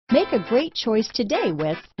Make a great choice today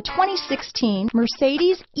with the 2016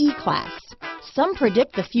 Mercedes E-Class. Some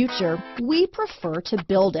predict the future, we prefer to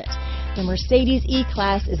build it. The Mercedes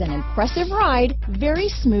E-Class is an impressive ride, very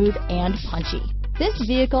smooth and punchy. This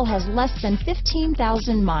vehicle has less than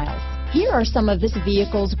 15,000 miles. Here are some of this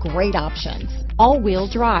vehicle's great options: all-wheel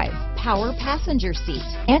drive, power passenger seat,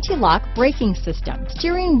 anti-lock braking system,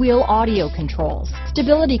 steering wheel audio controls,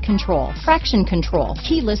 stability control, traction control,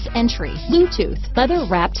 keyless entry, Bluetooth,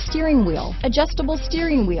 leather-wrapped steering wheel, adjustable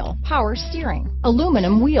steering wheel, power steering,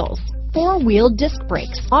 aluminum wheels, four-wheel disc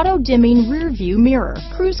brakes, auto-dimming rear-view mirror,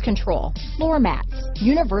 cruise control, floor mats,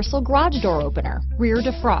 universal garage door opener, rear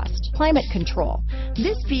defrost, climate control.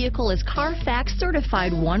 This vehicle is Carfax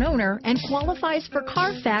certified one owner and qualifies for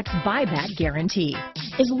Carfax buyback guarantee.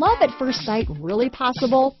 Is love at first sight really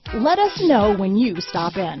possible? Let us know when you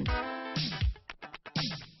stop in.